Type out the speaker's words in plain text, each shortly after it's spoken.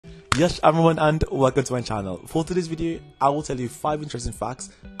Yes, everyone, and welcome to my channel. For today's video, I will tell you 5 interesting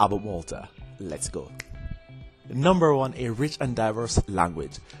facts about Malta. Let's go. Number 1, a rich and diverse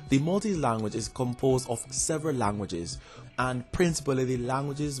language. The Maltese language is composed of several languages, and principally the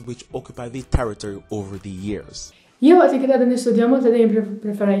languages which occupy the territory over the years. Jien waqt li kien qegħda nistudja Malta dejjem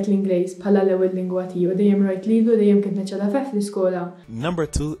preferajt l-Ingliż bħala l-ewwel lingwa tiegħu, dejjem rajt lilu, dejjem kien neċċada fih fl-iskola. Number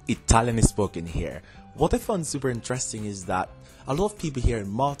 2, Italian is spoken here. What I found super interesting is that a lot of people here in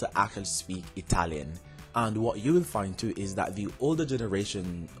Malta actually speak Italian. And what you will find too is that the older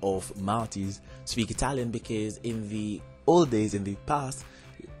generation of Maltese speak Italian because in the old days, in the past,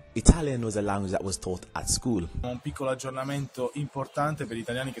 Italian was a language that was taught at school. Un piccolo aggiornamento importante per gli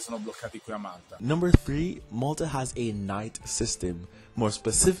italiani che sono bloccati qui a Malta. Number 3, Malta has a knight system, more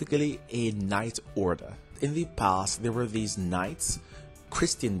specifically a knight order. In the past, there were these knights,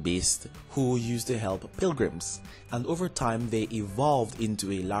 Christian-based, who used to help pilgrims, and over time they evolved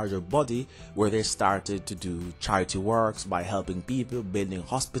into a larger body where they started to do charity works by helping people, building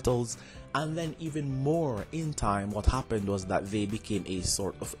hospitals, and then even more in time what happened was that they became a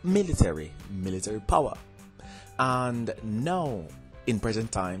sort of military power. And now in present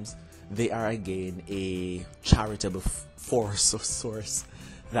times they are again a charitable force of sorts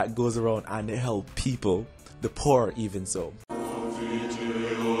that goes around and they help people, the poor even so.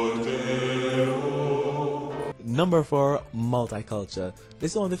 Number 4, multicultural.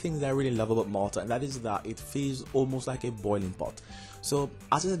 This is one of the things that I really love about Malta, and that is that it feels almost like a boiling pot. So,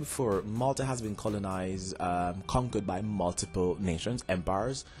 as I said before, Malta has been colonized, conquered by multiple nations,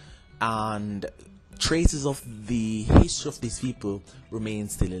 empires, and traces of the history of these people remain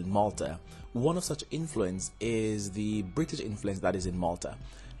still in Malta. One of such influence is the British influence that is in Malta.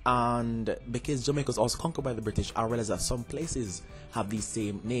 And because Jamaica was also conquered by the British, I realized that some places have these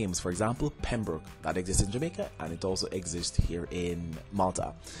same names. For example, Pembroke, that exists in Jamaica, and it also exists here in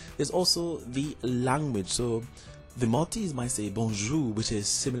Malta. There's also the language. So the Maltese might say bonjour, which is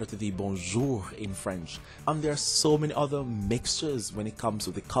similar to the bonjour in French. And there are so many other mixtures when it comes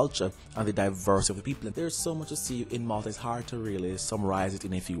to the culture and the diversity of the people. And there's so much to see in Malta, it's hard to really summarize it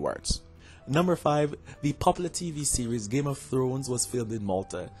in a few words. Number 5, the popular TV series Game of Thrones was filmed in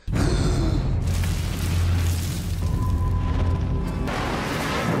Malta.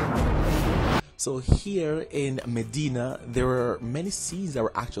 So here in Medina, there were many scenes that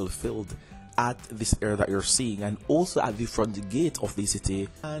were actually filmed at this area that you're seeing, and also at the front gate of the city.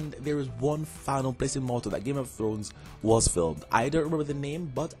 And there is one final place in Malta that Game of Thrones was filmed. I don't remember the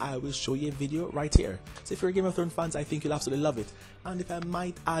name, but I will show you a video right here. So if you're a Game of Thrones fans, I think you'll absolutely love it. And if I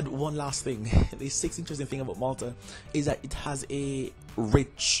might add one last thing, the 6th interesting thing about Malta is that it has a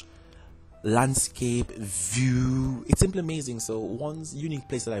rich landscape view. It's simply amazing. So one unique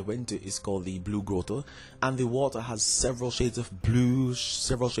place that I went to is called the Blue Grotto, and the water has several shades of blue,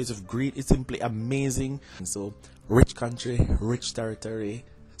 several shades of green. It's simply amazing. So rich country, rich territory.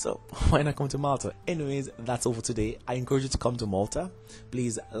 So why not come to Malta? Anyways, that's all for today. I encourage you to come to Malta.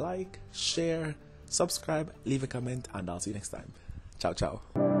 Please like, share, subscribe, leave a comment, and I'll see you next time. Ciao ciao.